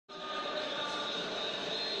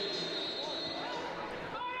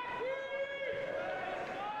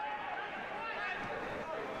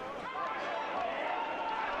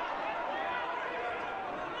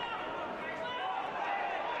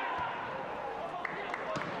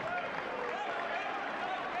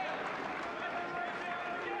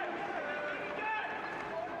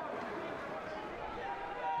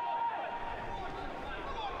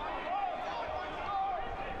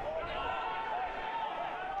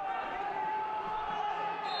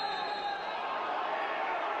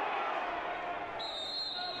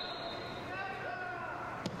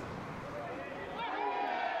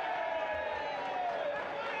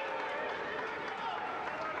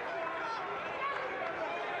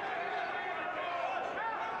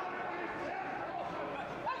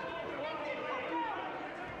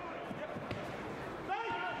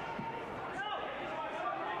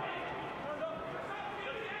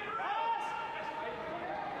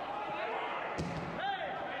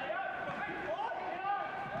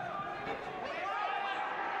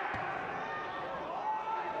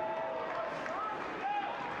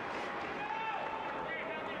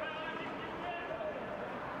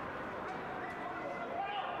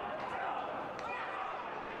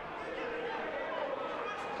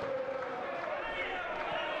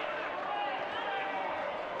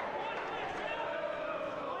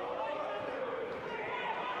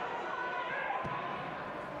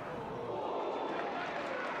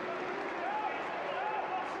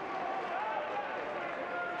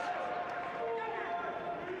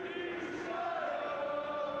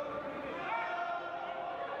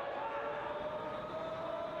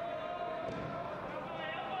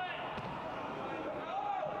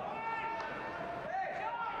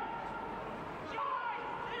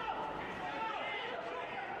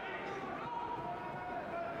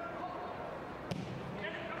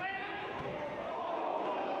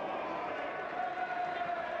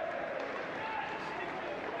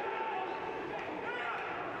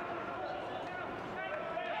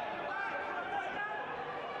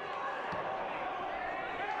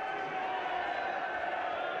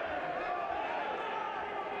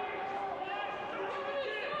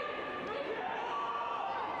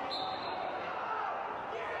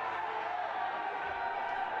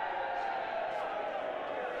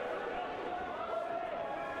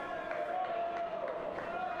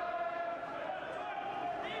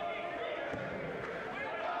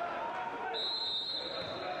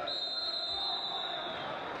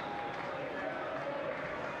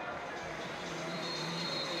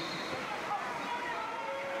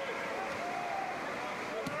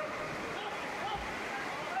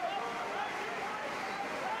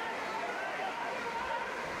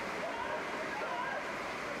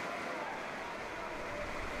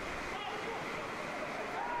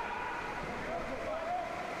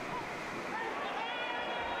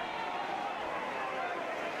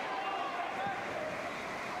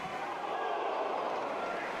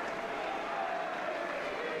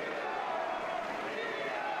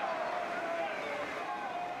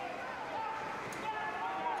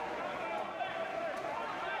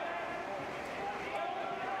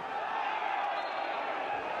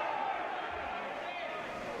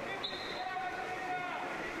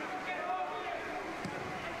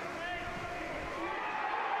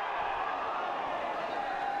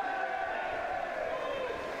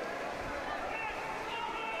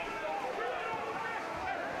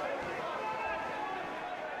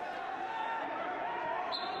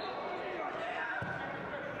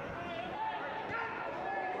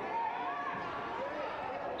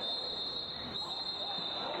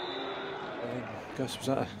Gus, was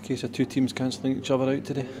that a case of two teams cancelling each other out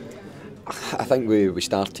today? I think we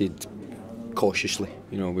started cautiously.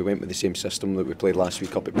 We went with the same system that we played last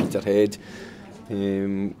week up at Peterhead.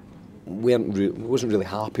 Wasn't really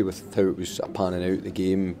happy with how it was panning out the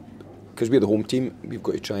game, because we're the home team. We've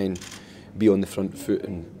got to try and be on the front foot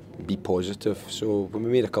and be positive. So when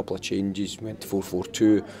we made a couple of changes, we went to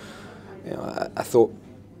 4-4-2. I thought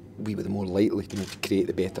we were the more likely to create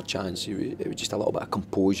the better chance. It was just a little bit of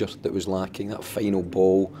composure that was lacking. That final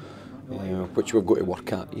ball, which we've got to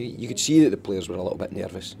work at. You could see that the players were a little bit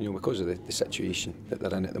nervous, because of the situation that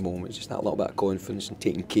they're in at the moment. It's just that little bit of confidence and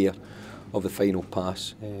taking care of the final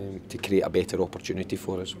pass to create a better opportunity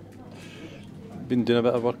for us. Been doing a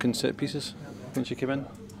bit of work in set pieces since you came in?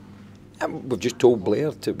 We've just told Blair,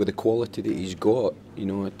 with the quality that he's got,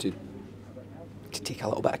 to take a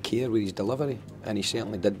little bit of care with his delivery, and he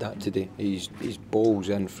certainly did that today. His balls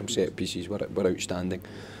in from set pieces were outstanding,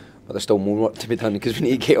 but there's still more work to be done because we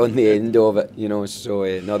need to get on the end of it. So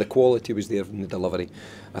no, the quality was there from the delivery.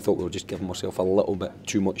 I thought we were just giving ourselves a little bit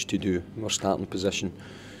too much to do. Our starting position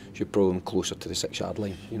should probably be closer to the 6-yard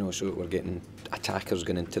line, so that we're getting attackers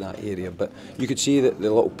going into that area. But you could see that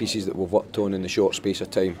the little pieces that we've worked on in the short space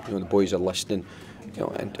of time, the boys are listening,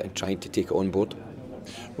 and trying to take it on board.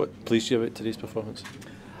 What pleased you about today's performance?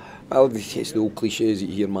 Well, it's the old cliches that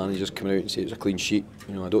you hear managers coming out and say it was a clean sheet.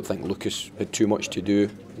 I don't think Lucas had too much to do,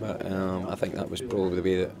 but I think that was probably the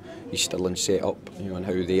way that East Stirling set up, and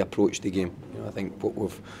how they approached the game. I think what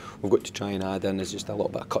we've got to try and add in is just a little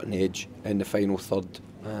bit of cutting edge in the final third,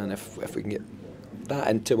 and if we can get that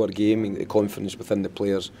into our game and the confidence within the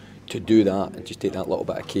players to do that and just take that little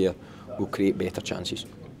bit of care, we'll create better chances.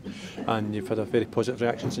 And you've had a very positive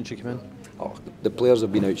reaction since you came in? Oh, the players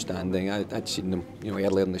have been outstanding. I'd seen them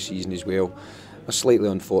earlier in the season as well. They're slightly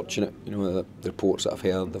unfortunate, the reports that I've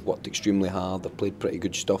heard. They've worked extremely hard, they've played pretty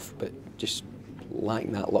good stuff, but just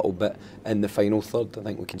lacking that little bit in the final third. I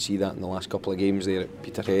think we can see that in the last couple of games there at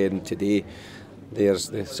Peterhead, and today there's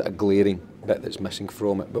the sort of glaring bit that's missing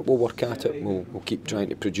from it. But we'll work at it. We'll keep trying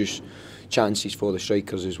to produce chances for the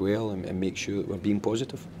strikers as well, and make sure that we're being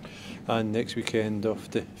positive. And next weekend off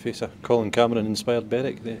to face a Colin Cameron inspired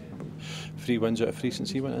Berwick. The 3 wins out of 3 since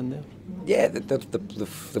he went in there. Yeah, they've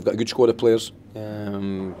got a good squad of players.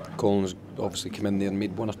 Colin's obviously come in there and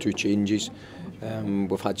made 1 or 2 changes.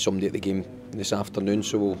 We've had somebody at the game this afternoon,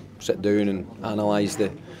 so we'll sit down and analyse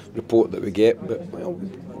the report that we get. But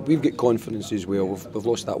we've got confidence as well. We've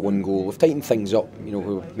lost that 1 goal. We've tightened things up.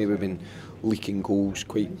 We've maybe been leaking goals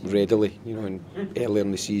quite readily. Earlier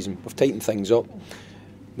in the season, we've tightened things up.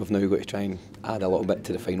 We've now got to try and add a little bit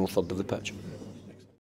to the final third of the pitch.